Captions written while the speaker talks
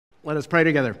Let us pray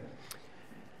together.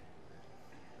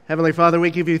 Heavenly Father,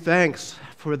 we give you thanks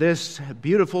for this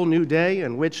beautiful new day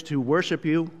in which to worship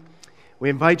you. We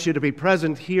invite you to be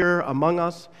present here among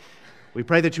us. We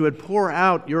pray that you would pour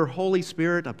out your Holy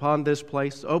Spirit upon this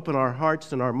place, open our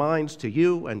hearts and our minds to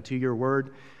you and to your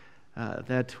word,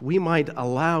 that we might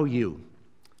allow you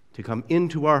to come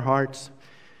into our hearts,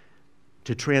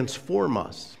 to transform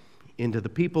us into the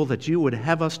people that you would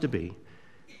have us to be,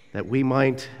 that we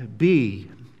might be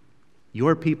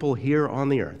your people here on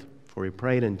the earth. For we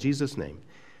pray it in Jesus' name.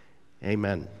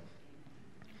 Amen.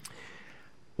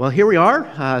 Well, here we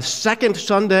are, second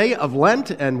Sunday of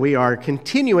Lent, and we are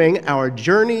continuing our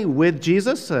journey with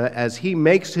Jesus as he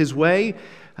makes his way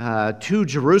to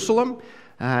Jerusalem,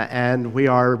 and we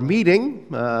are meeting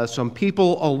some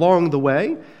people along the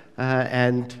way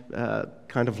and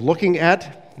kind of looking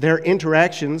at their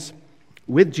interactions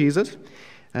with Jesus.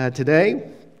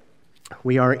 Today,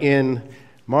 we are in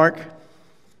Mark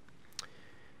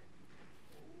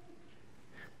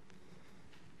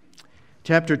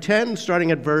chapter 10,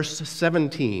 starting at verse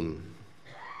 17.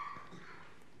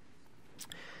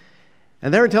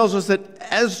 And there it tells us that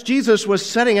as Jesus was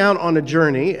setting out on a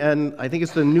journey, and I think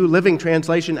it's the New Living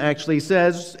Translation actually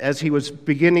says, as he was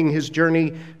beginning his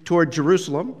journey toward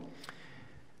Jerusalem,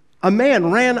 a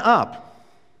man ran up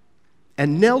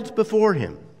and knelt before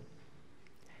him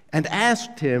and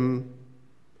asked him,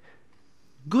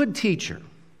 "Good teacher,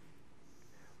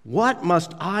 what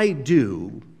must I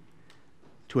do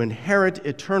to inherit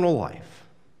eternal life?"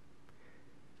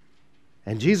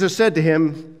 And Jesus said to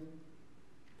him,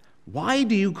 "Why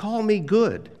do you call me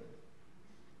good?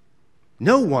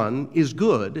 No one is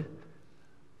good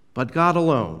but God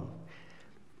alone."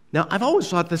 Now, I've always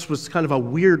thought this was kind of a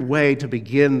weird way to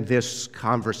begin this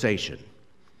conversation.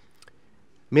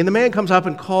 I mean, the man comes up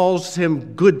and calls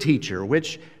him good teacher,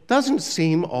 which doesn't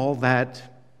seem all that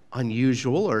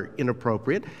unusual or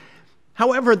inappropriate.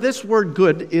 However, this word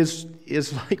good is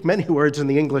like many words in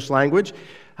the English language,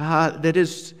 that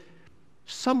is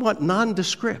somewhat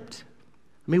nondescript.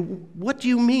 I mean, what do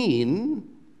you mean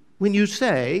when you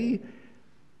say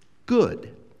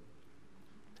good?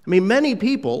 I mean, many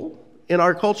people in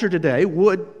our culture today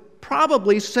would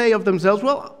probably say of themselves,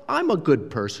 well, I'm a good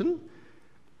person.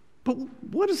 But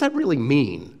what does that really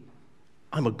mean?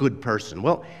 I'm a good person.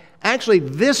 Well, actually,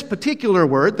 this particular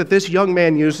word that this young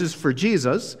man uses for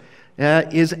Jesus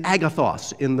is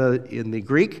agathos in the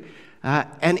Greek,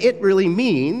 and it really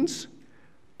means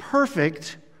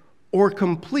perfect or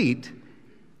complete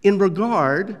in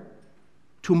regard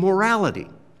to morality,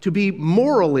 to be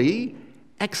morally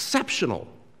exceptional.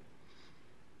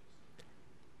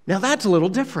 Now that's a little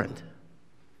different.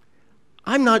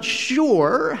 I'm not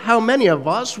sure how many of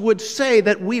us would say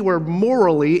that we were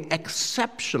morally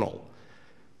exceptional.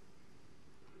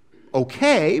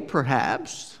 Okay,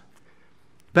 perhaps.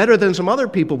 Better than some other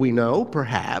people we know,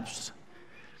 perhaps.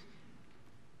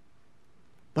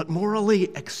 But morally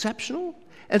exceptional?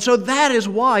 And so that is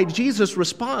why Jesus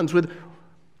responds with,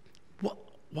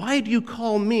 "Why do you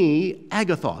call me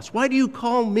agathos? Why do you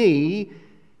call me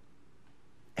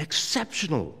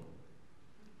exceptional?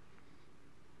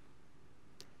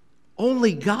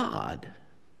 Only God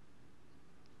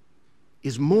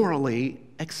is morally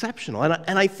exceptional."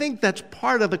 And I think that's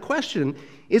part of the question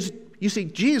is, you see,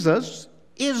 Jesus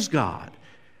is God.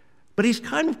 But he's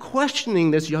kind of questioning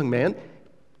this young man.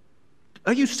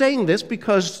 Are you saying this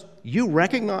because you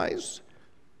recognize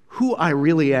who I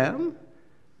really am?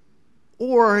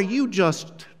 Or are you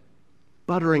just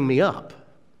buttering me up?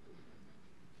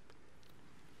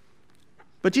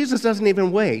 But Jesus doesn't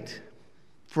even wait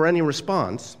for any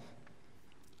response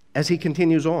as he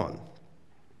continues on.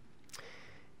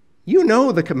 You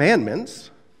know the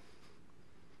commandments.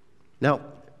 Now,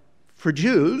 for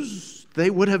Jews, they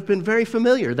would have been very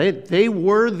familiar. They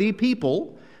were the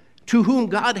people to whom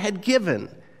God had given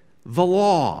the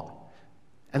law.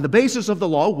 And the basis of the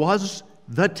law was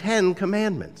the 10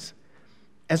 Commandments.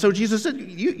 And so Jesus said,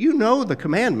 you know the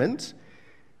commandments.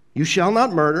 You shall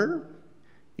not murder.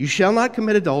 You shall not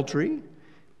commit adultery.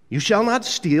 You shall not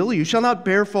steal. You shall not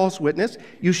bear false witness.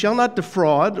 You shall not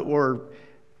defraud, or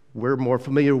we're more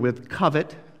familiar with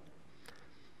covet.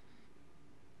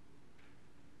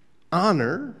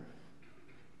 Honor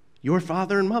your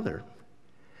father and mother.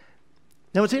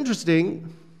 Now, it's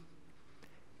interesting.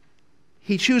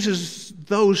 He chooses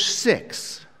those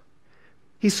 6.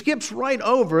 He skips right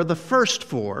over the first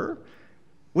 4,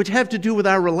 which have to do with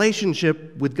our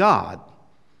relationship with God.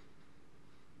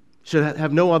 You shall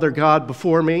have no other God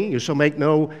before me. You shall make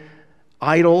no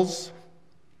idols.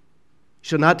 You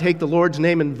shall not take the Lord's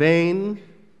name in vain.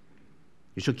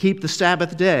 You shall keep the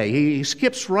Sabbath day. He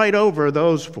skips right over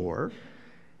those 4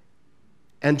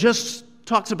 and just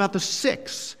talks about the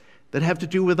 6 that have to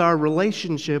do with our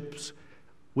relationships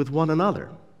with one another.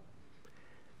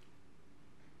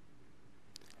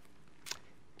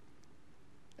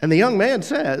 And the young man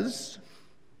says,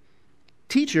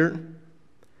 "Teacher,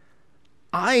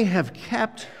 I have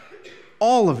kept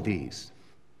all of these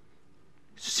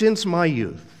since my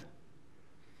youth."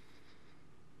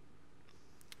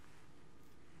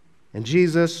 And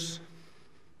Jesus,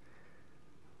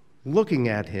 looking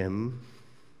at him,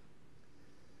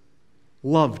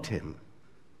 loved him.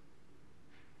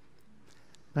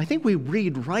 I think we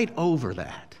read right over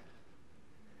that.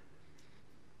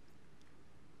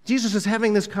 Jesus is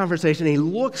having this conversation. He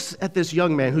looks at this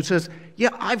young man who says, "Yeah,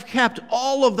 I've kept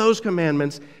all of those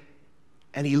commandments."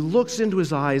 And he looks into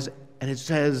his eyes, and it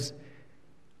says,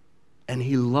 "And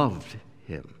he loved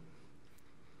him."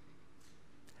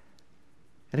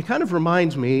 And it kind of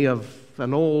reminds me of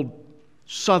an old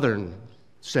Southern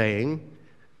saying,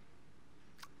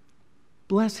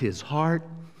 "Bless his heart,"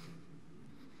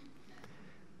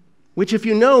 which, if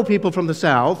you know people from the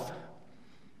South,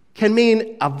 can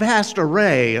mean a vast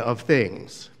array of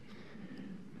things,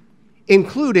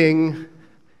 including,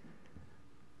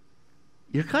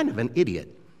 "You're kind of an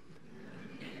idiot."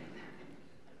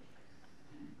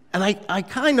 And I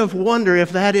kind of wonder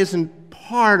if that isn't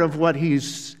part of what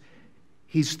he's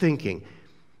thinking.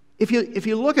 If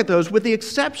you look at those, with the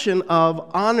exception of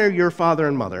honor your father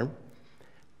and mother,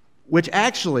 which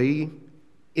actually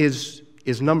is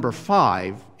number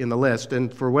 5 in the list,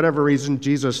 and for whatever reason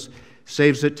Jesus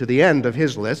saves it to the end of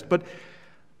his list, but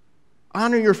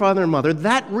honor your father and mother,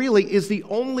 that really is the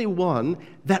only one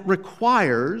that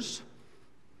requires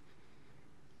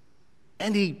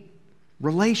any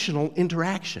relational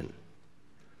interaction.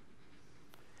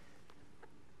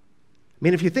 I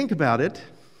mean, if you think about it,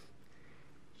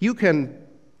 you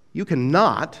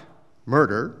cannot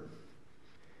murder,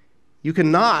 you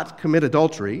cannot commit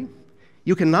adultery,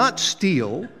 you cannot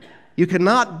steal, you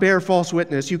cannot bear false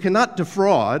witness, you cannot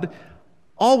defraud,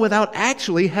 all without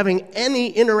actually having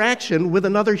any interaction with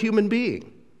another human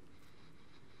being.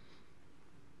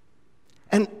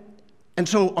 And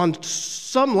so on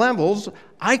some levels,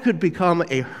 I could become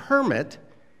a hermit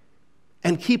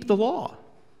and keep the law,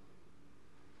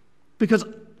 because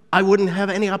I wouldn't have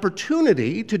any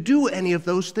opportunity to do any of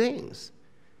those things.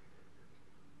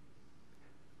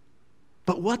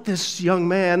 But what this young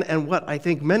man, and what I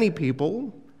think many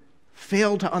people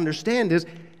fail to understand, is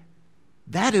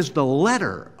that is the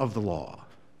letter of the law.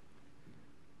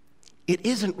 It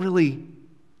isn't really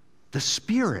the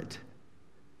spirit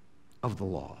of the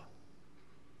law.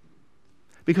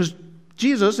 Because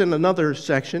Jesus, in another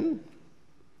section,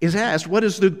 is asked, what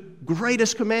is the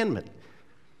greatest commandment?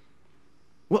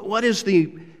 What is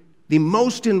the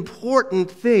most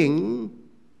important thing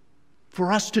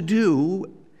for us to do?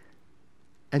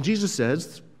 And Jesus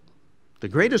says, the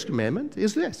greatest commandment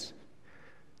is this: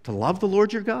 to love the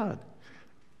Lord your God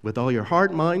with all your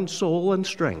heart, mind, soul, and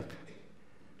strength.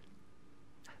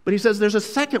 But he says there's a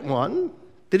second one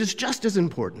that is just as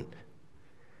important: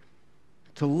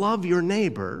 to love your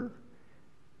neighbor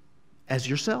as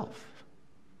yourself.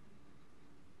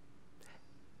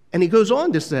 And he goes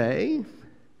on to say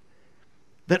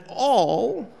that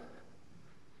all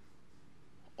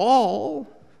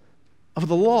of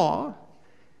the law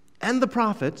and the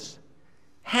prophets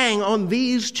hang on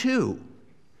these two,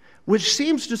 which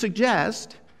seems to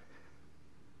suggest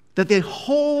that the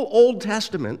whole Old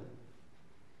Testament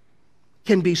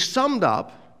can be summed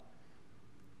up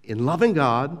in loving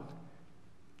God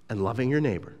and loving your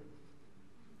neighbor.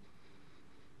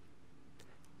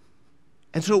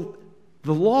 And so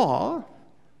the law,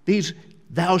 these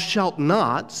thou shalt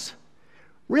nots,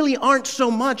 really aren't so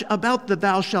much about the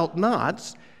thou shalt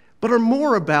nots, but are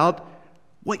more about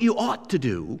what you ought to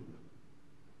do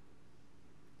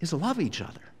is love each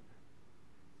other.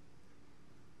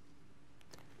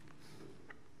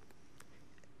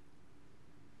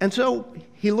 And so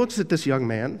he looks at this young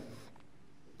man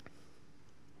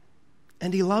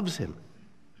and he loves him.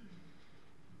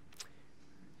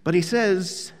 But he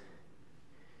says,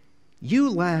 you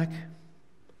lack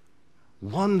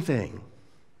one thing.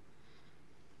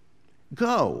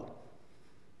 Go,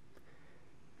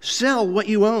 sell what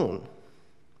you own,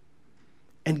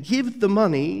 and give the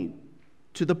money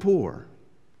to the poor,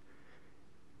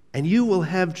 and you will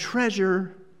have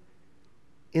treasure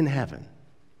in heaven.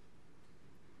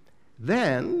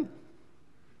 Then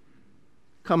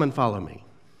come and follow me.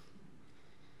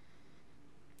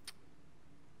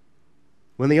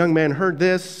 When the young man heard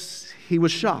this, he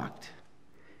was shocked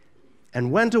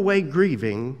and went away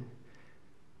grieving,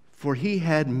 for he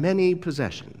had many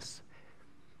possessions.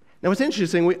 Now, it's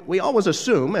interesting, we always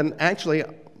assume, and actually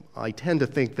I tend to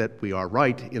think that we are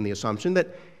right in the assumption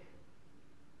that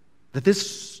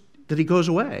he goes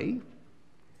away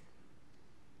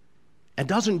and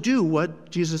doesn't do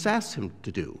what Jesus asks him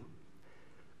to do.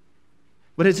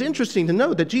 But it's interesting to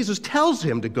note that Jesus tells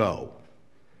him to go.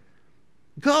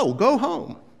 Go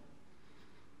home.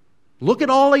 Look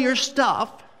at all of your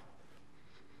stuff.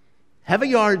 Have a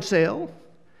yard sale.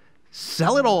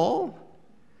 Sell it all.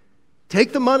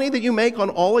 Take the money that you make on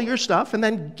all of your stuff and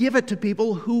then give it to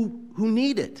people who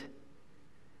need it.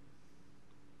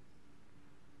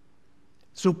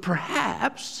 So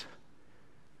perhaps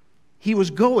he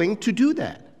was going to do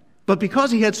that. But because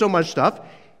he had so much stuff,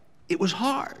 it was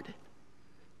hard.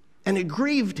 And it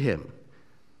grieved him.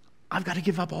 I've got to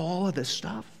give up all of this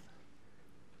stuff.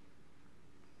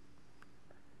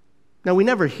 Now, we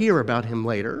never hear about him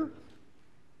later.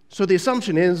 So the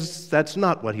assumption is that's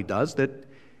not what he does, that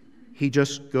he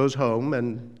just goes home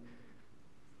and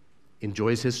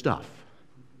enjoys his stuff.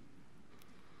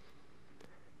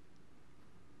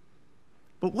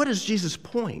 But what is Jesus'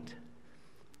 point?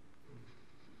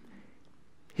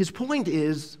 His point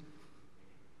is,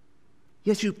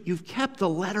 yes, you've kept the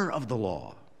letter of the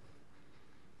law,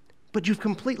 but you've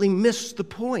completely missed the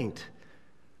point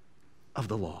of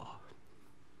the law.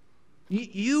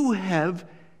 You have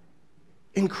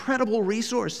incredible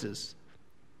resources.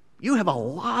 You have a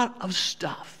lot of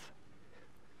stuff.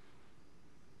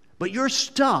 But your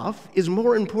stuff is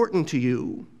more important to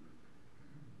you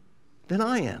than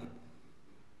I am.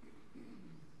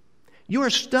 Your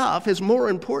stuff is more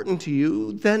important to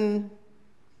you than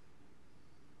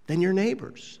your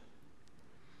neighbors.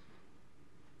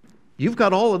 You've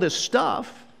got all of this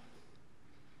stuff,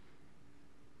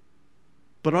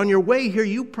 but on your way here,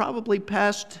 you probably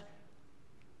passed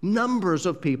numbers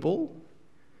of people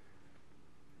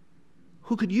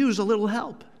who could use a little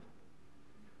help.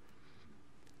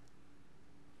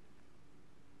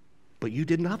 But you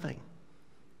did nothing.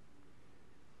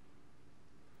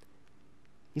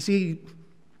 You see,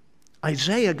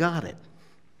 Isaiah got it.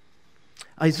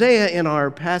 Isaiah, in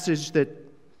our passage that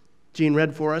Jean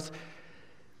read for us,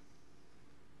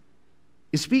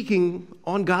 is speaking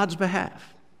on God's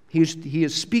behalf. He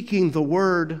is speaking the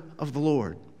word of the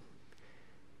Lord.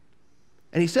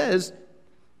 And he says,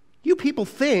 you people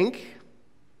think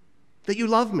that you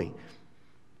love me.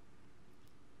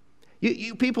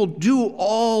 You people do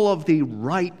all of the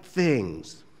right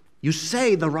things. You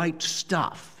say the right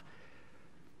stuff.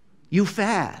 You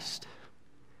fast.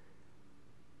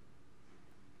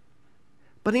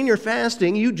 But in your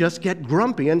fasting, you just get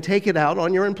grumpy and take it out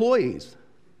on your employees.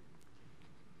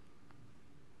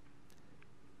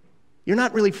 You're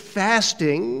not really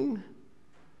fasting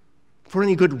for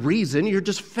any good reason. You're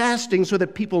just fasting so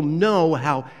that people know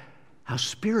how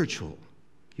spiritual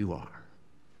you are.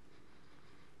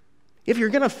 If you're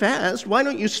going to fast, why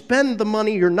don't you spend the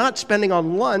money you're not spending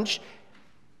on lunch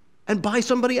and buy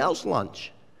somebody else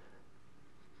lunch?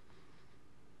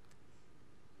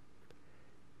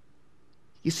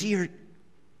 You see,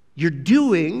 you're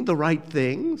doing the right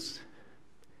things,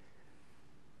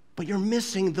 but you're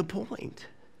missing the point.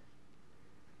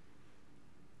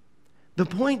 The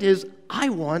point is, I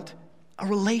want a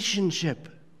relationship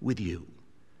with you.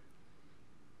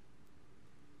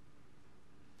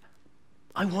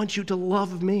 I want you to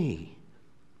love me.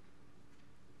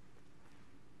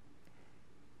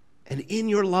 And in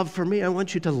your love for me, I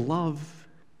want you to love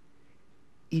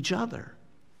each other.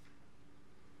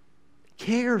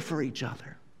 Care for each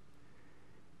other.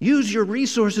 Use your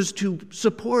resources to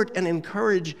support and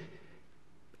encourage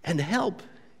and help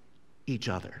each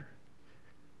other.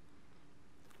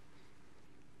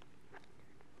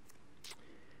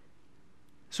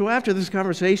 So after this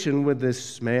conversation with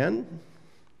this man,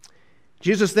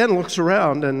 Jesus then looks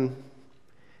around and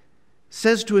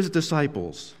says to his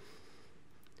disciples,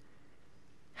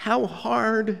 how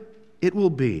hard it will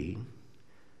be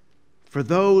for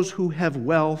those who have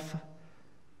wealth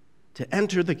to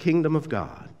enter the kingdom of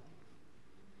God.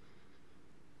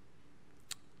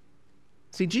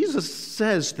 See, Jesus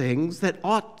says things that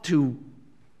ought to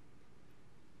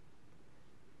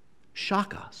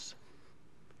shock us,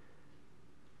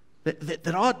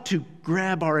 that ought to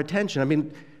grab our attention. I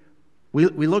mean, we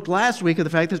looked last week at the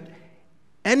fact that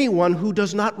anyone who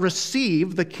does not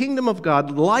receive the kingdom of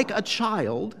God like a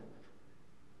child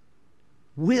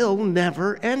will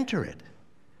never enter it.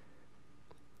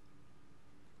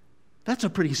 That's a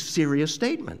pretty serious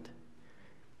statement.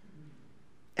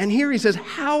 And here he says,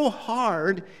 how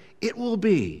hard it will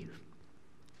be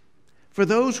for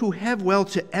those who have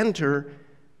wealth to enter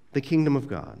the kingdom of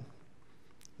God.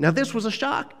 Now, this was a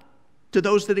shock to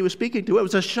those that he was speaking to. It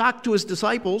was a shock to his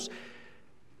disciples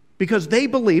because they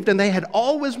believed, and they had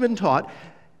always been taught,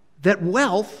 that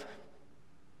wealth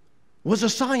was a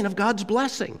sign of God's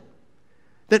blessing.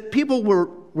 That people were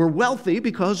wealthy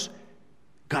because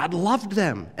God loved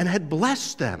them and had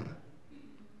blessed them.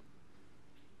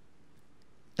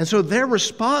 And so their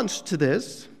response to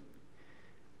this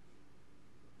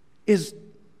is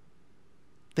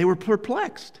they were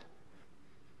perplexed.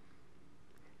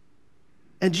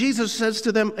 And Jesus says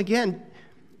to them again,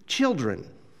 children,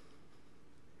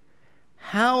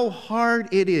 how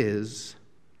hard it is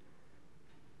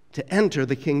to enter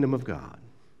the kingdom of God.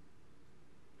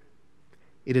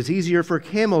 It is easier for a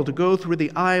camel to go through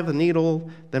the eye of the needle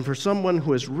than for someone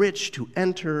who is rich to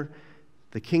enter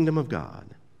the kingdom of God.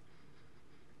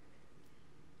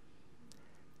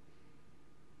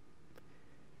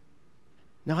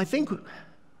 Now, I think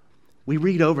we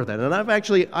read over that, and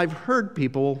I've heard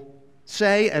people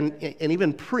say and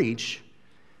even preach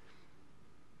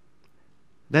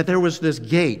that there was this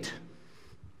gate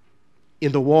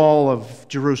in the wall of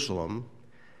Jerusalem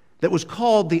that was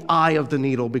called the Eye of the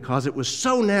Needle because it was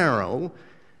so narrow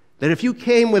that if you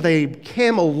came with a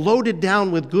camel loaded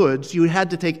down with goods, you had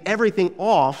to take everything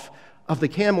off of the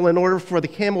camel in order for the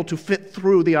camel to fit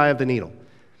through the eye of the needle.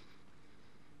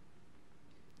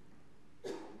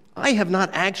 I have not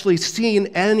actually seen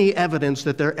any evidence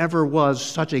that there ever was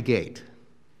such a gate.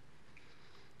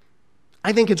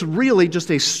 I think it's really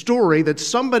just a story that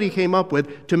somebody came up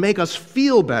with to make us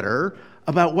feel better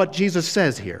about what Jesus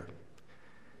says here.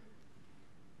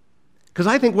 Because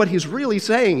I think what he's really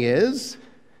saying is,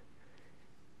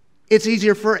 it's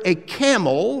easier for a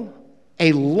camel,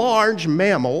 a large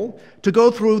mammal, to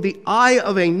go through the eye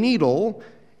of a needle,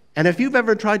 and if you've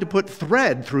ever tried to put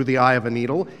thread through the eye of a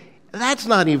needle, that's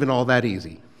not even all that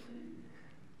easy.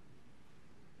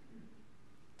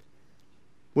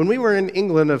 When we were in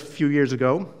England a few years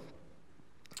ago,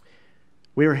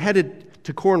 we were headed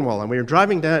to Cornwall, and we were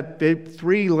driving that big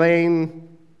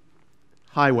 3-lane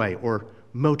highway, or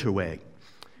motorway.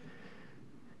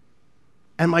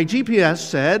 And my GPS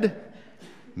said,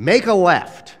 make a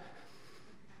left.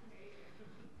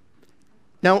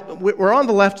 Now, we're on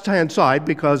the left-hand side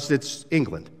because it's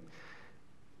England.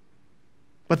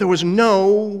 But there was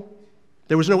no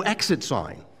exit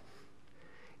sign.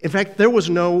 In fact, there was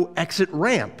no exit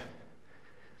ramp.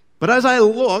 But as I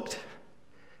looked,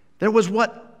 there was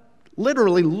what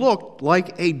literally looked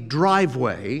like a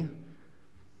driveway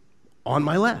on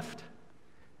my left.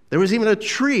 There was even a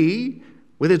tree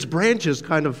with its branches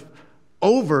kind of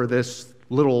over this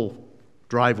little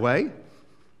driveway.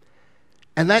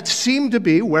 And that seemed to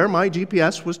be where my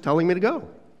GPS was telling me to go.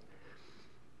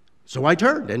 So I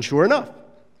turned, and sure enough,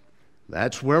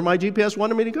 that's where my GPS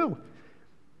wanted me to go.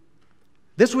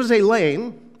 This was a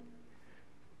lane,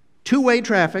 two-way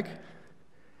traffic.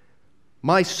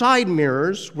 My side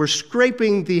mirrors were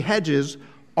scraping the hedges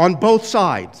on both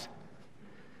sides.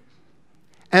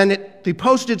 And the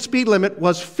posted speed limit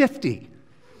was 50.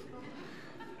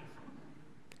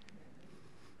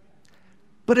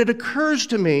 But it occurs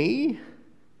to me,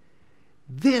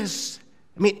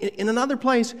 in another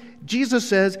place, Jesus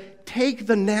says, take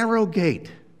the narrow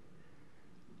gate.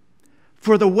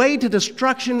 For the way to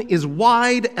destruction is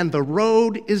wide and the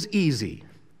road is easy.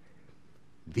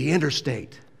 The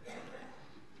interstate.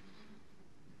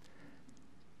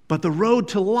 But the road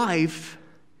to life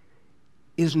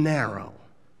is narrow.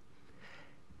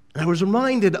 And I was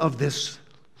reminded of this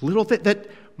little thing that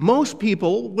most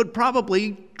people would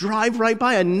probably drive right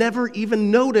by and never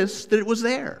even notice that it was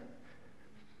there.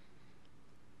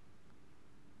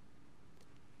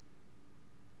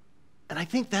 And I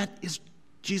think that is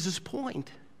Jesus' point.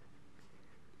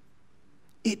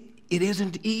 It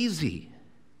isn't easy.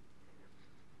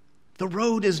 The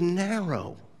road is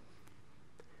narrow.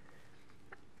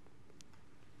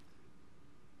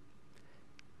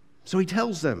 So he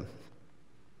tells them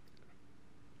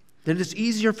that it's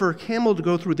easier for a camel to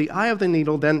go through the eye of the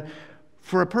needle than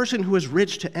for a person who is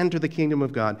rich to enter the kingdom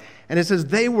of God. And it says,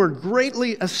 they were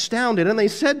greatly astounded, and they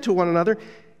said to one another,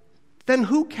 then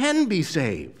who can be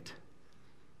saved?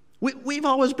 We've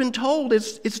always been told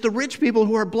it's the rich people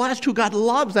who are blessed, who God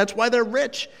loves. That's why they're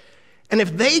rich. And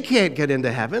if they can't get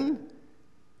into heaven,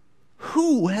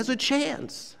 who has a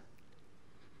chance?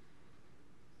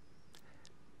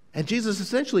 And Jesus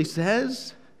essentially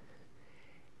says,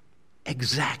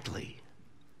 exactly.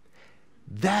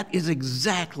 That is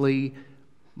exactly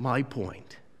my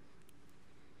point.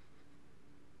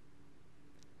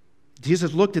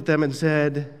 Jesus looked at them and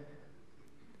said,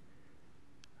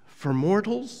 for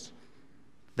mortals,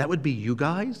 that would be you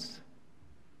guys,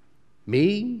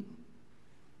 me,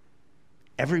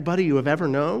 everybody you have ever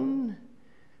known?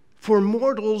 For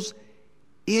mortals,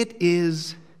 it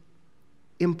is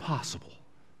impossible.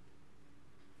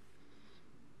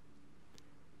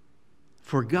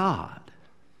 For God,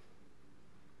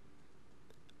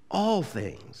 all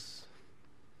things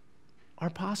are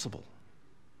possible.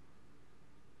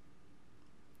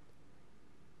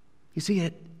 You see,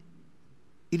 it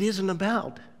isn't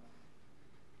about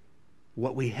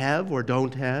what we have or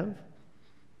don't have.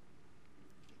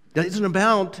 It isn't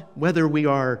about whether we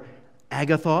are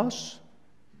agathos,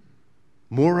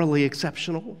 morally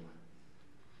exceptional,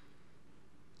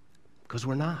 because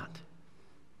we're not.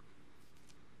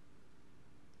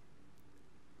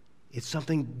 It's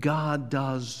something God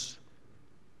does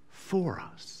for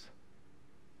us.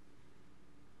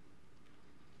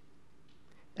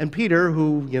 And Peter,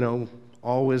 who,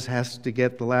 always has to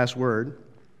get the last word,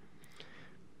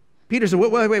 Peter said,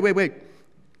 wait.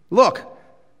 Look,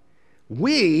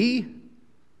 we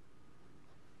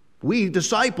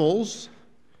disciples,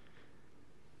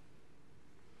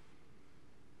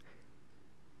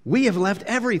 we have left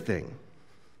everything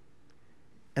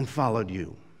and followed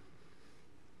you.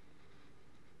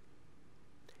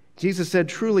 Jesus said,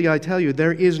 truly I tell you,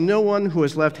 there is no one who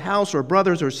has left house or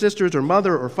brothers or sisters or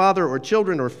mother or father or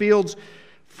children or fields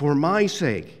for my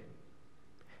sake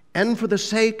and for the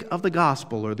sake of the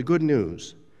gospel or the good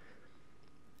news,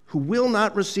 who will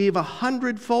not receive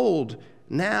 100-fold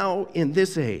now in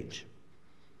this age.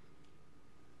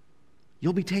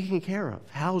 You'll be taken care of.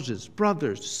 Houses,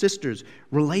 brothers, sisters,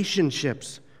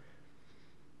 relationships.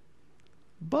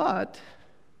 But,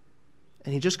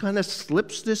 and he just kind of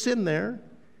slips this in there,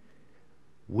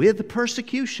 with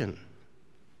persecution.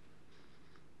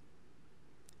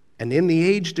 And in the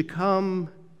age to come,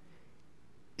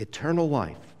 eternal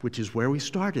life, which is where we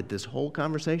started this whole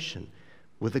conversation,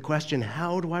 with the question,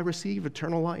 how do I receive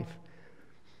eternal life?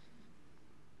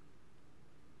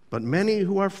 But many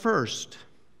who are first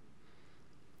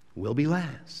will be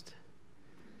last.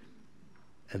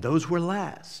 And those who are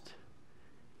last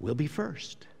will be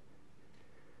first.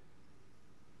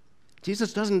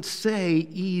 Jesus doesn't say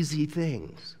easy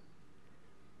things.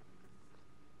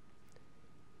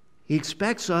 He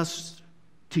expects us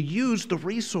to use the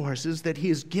resources that he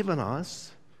has given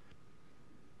us,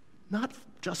 not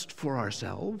just for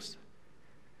ourselves,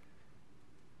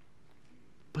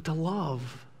 but to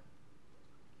love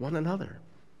one another.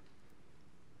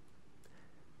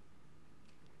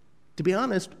 To be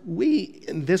honest, we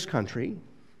in this country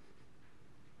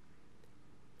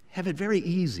have it very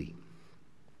easy.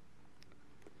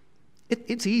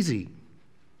 It's easy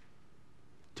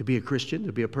to be a Christian,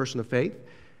 to be a person of faith.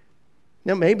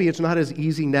 Now, maybe it's not as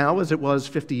easy now as it was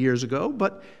 50 years ago,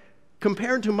 but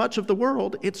compared to much of the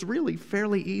world, it's really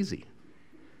fairly easy.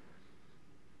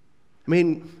 I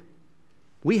mean,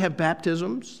 we have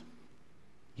baptisms,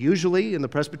 usually in the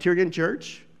Presbyterian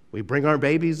church. We bring our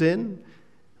babies in, and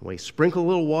we sprinkle a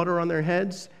little water on their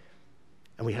heads,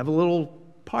 and we have a little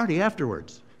party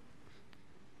afterwards.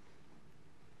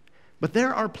 But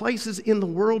there are places in the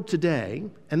world today,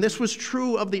 and this was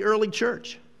true of the early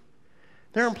church.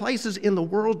 There are places in the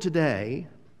world today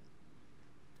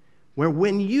where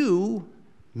when you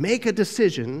make a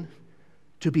decision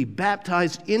to be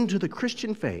baptized into the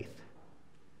Christian faith,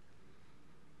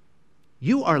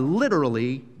 you are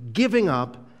literally giving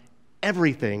up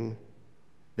everything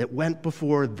that went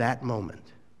before that moment.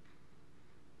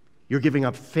 You're giving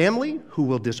up family who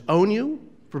will disown you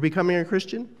for becoming a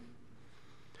Christian.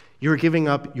 You're giving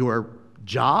up your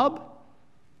job,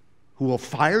 who will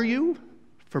fire you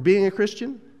for being a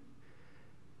Christian.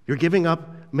 You're giving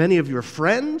up many of your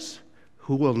friends,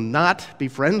 who will not be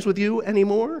friends with you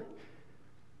anymore.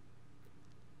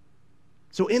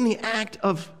 So in the act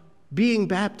of being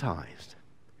baptized,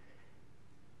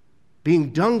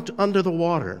 being dunked under the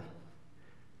water,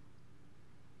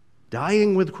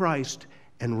 dying with Christ,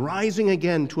 and rising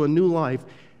again to a new life,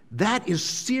 that is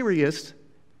serious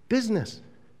business.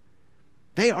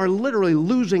 They are literally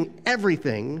losing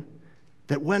everything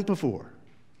that went before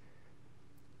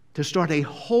to start a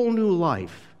whole new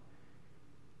life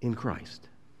in Christ.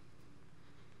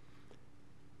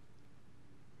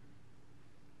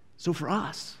 So for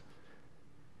us,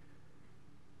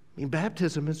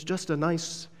 baptism is just a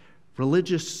nice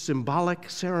religious symbolic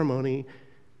ceremony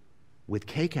with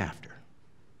cake after.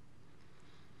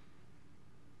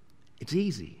 It's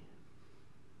easy.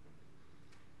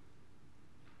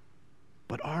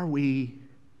 But are we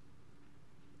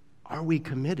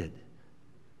committed?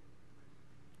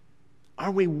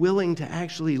 Are we willing to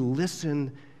actually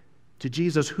listen to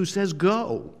Jesus, who says,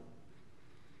 go?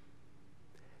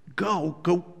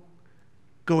 Go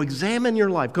examine your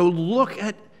life. Go look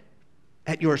at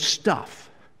at your stuff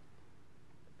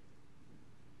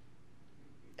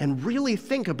and really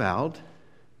think about,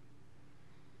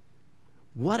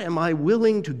 what am I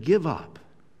willing to give up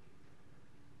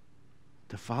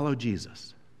to follow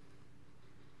Jesus?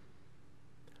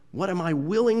 What am I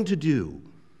willing to do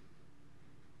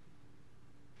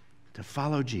to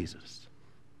follow Jesus?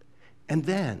 And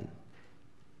then,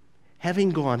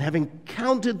 having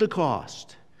counted the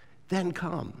cost, then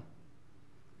come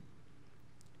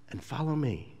and follow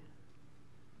me.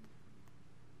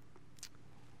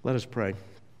 Let us pray.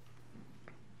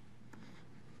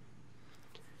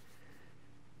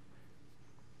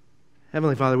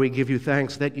 Heavenly Father, we give you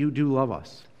thanks that you do love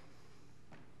us.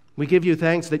 We give you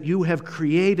thanks that you have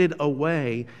created a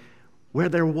way where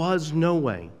there was no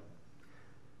way.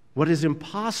 What is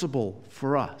impossible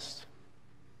for us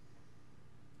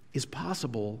is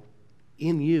possible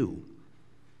in you.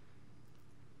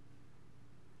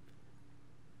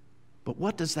 But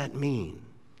what does that mean?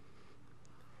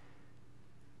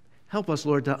 Help us,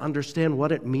 Lord, to understand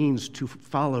what it means to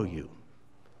follow you.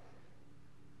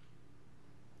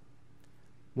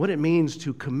 What it means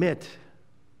to commit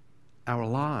our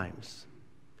lives.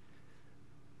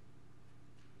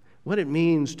 What it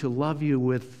means to love you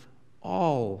with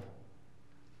all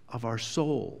of our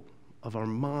soul, of our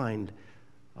mind,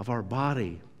 of our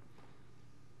body,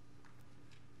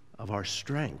 of our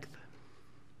strength.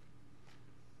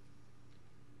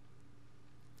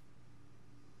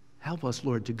 Help us,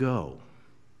 Lord, to go,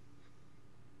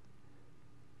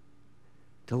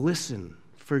 to listen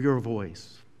for your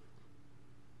voice,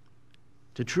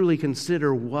 to truly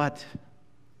consider what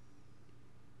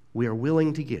we are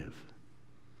willing to give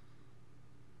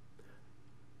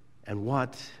and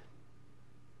what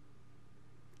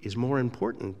is more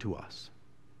important to us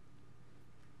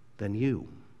than you.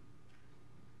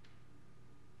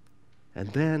 And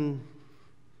then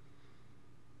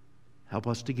help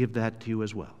us to give that to you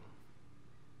as well.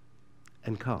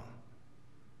 And come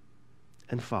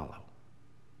and follow.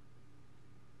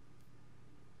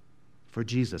 For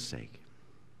Jesus' sake.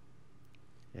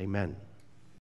 Amen.